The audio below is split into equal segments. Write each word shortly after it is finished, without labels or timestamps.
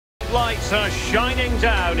spotlights are shining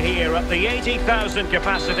down here at the 80,000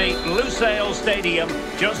 capacity Lusail Stadium,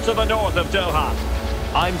 just to the north of Doha.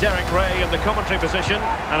 I'm Derek Ray in the commentary position,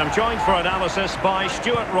 and I'm joined for analysis by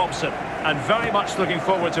Stuart Robson. And very much looking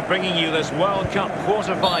forward to bringing you this World Cup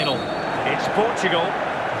quarter-final. It's Portugal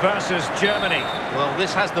versus Germany. Well,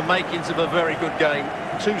 this has the makings of a very good game.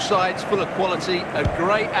 Two sides full of quality, a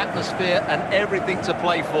great atmosphere and everything to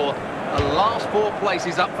play for. The last four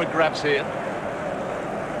places up for grabs here.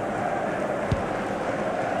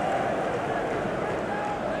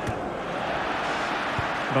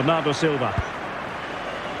 Bernardo Silva.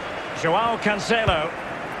 João Cancelo.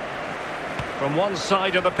 From one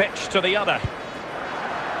side of the pitch to the other.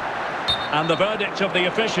 And the verdict of the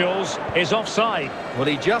officials is offside. Well,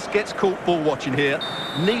 he just gets caught ball watching here.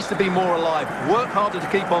 Needs to be more alive, work harder to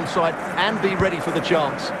keep onside and be ready for the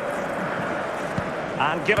chance.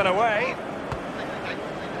 And given away.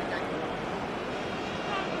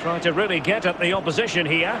 Trying to really get at the opposition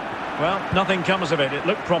here. Well, nothing comes of it. It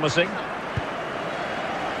looked promising.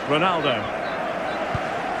 Ronaldo.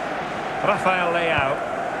 Rafael Leao.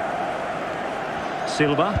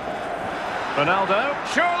 Silva. Ronaldo.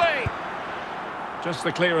 Surely! Just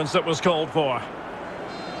the clearance that was called for.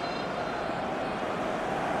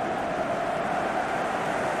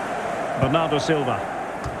 Bernardo Silva.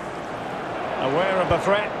 Aware of the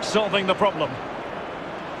threat, solving the problem.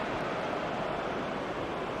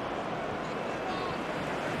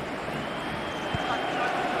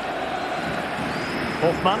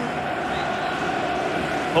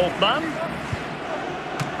 Hofmann.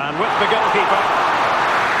 And with the goalkeeper.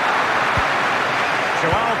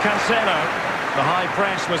 João Cancelo. The high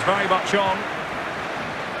press was very much on.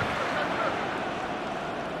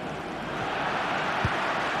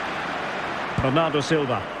 Bernardo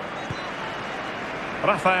Silva.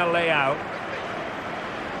 Rafael Leao.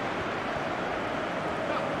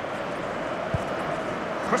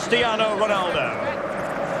 Cristiano Ronaldo.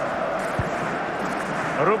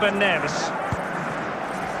 Ruben Neves.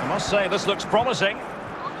 I must say this looks promising.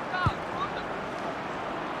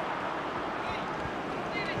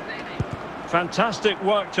 Fantastic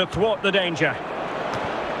work to thwart the danger.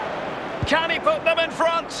 Can he put them in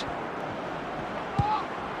front?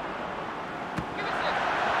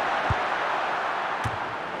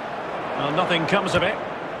 Well, nothing comes of it.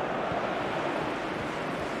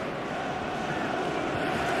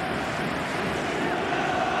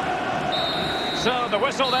 So the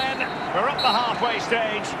whistle then, we're up the halfway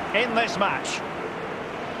stage in this match.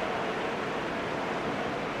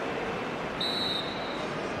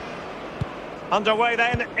 Underway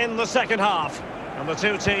then in the second half. And the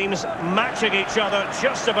two teams matching each other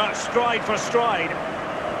just about stride for stride.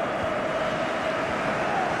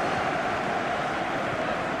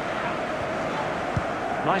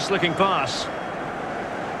 Nice looking pass.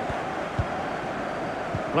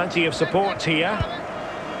 Plenty of support here.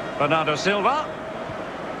 Bernardo Silva.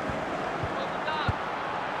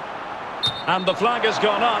 And the flag has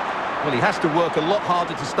gone up. Well, he has to work a lot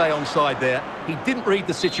harder to stay onside there. He didn't read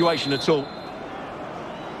the situation at all.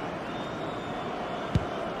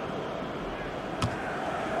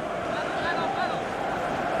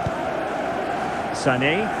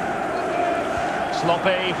 Sané.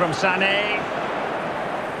 Sloppy from Sané.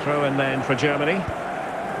 Throw in then for Germany.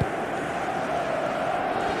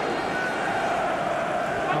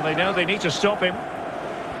 And they know they need to stop him.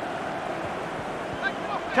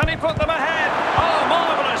 Can he put them ahead? Oh,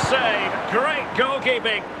 marvellous save. Great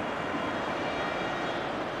goalkeeping.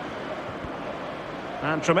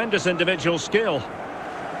 And tremendous individual skill.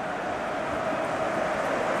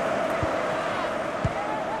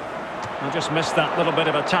 I just missed that little bit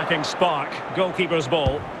of attacking spark. Goalkeeper's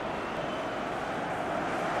ball.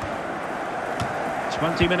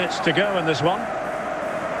 20 minutes to go in this one.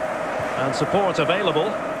 And support available.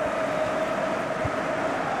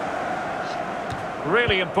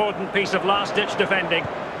 Really important piece of last-ditch defending.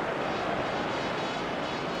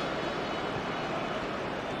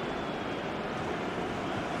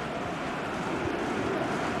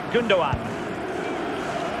 Gundogan.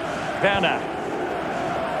 Werner.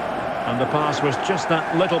 And the pass was just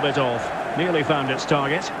that little bit off. Nearly found its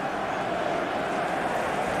target.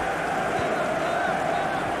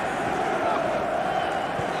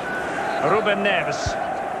 Ruben Neves.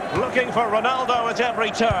 Looking for Ronaldo at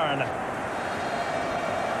every turn.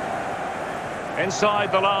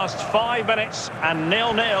 Inside the last 5 minutes, and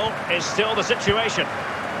 0-0 is still the situation.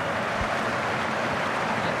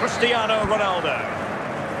 Cristiano Ronaldo.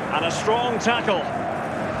 And a strong tackle.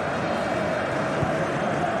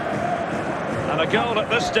 And a goal at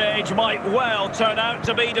this stage might well turn out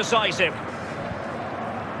to be decisive.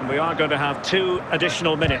 we are going to have 2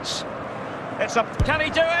 additional minutes. It's up. Can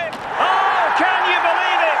he do it? Oh, can you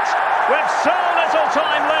believe it? With so little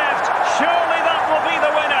time left, surely that will be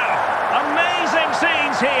the winner. Amazing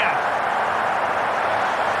scenes here.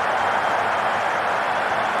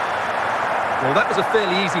 Well, that was a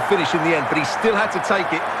fairly easy finish in the end, but he still had to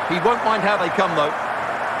take it. He won't mind how they come, though.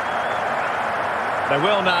 They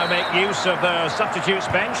will now make use of the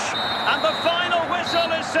substitutes bench. And the final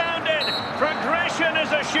whistle is sounded. Progression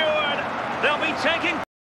is assured. They'll be taking...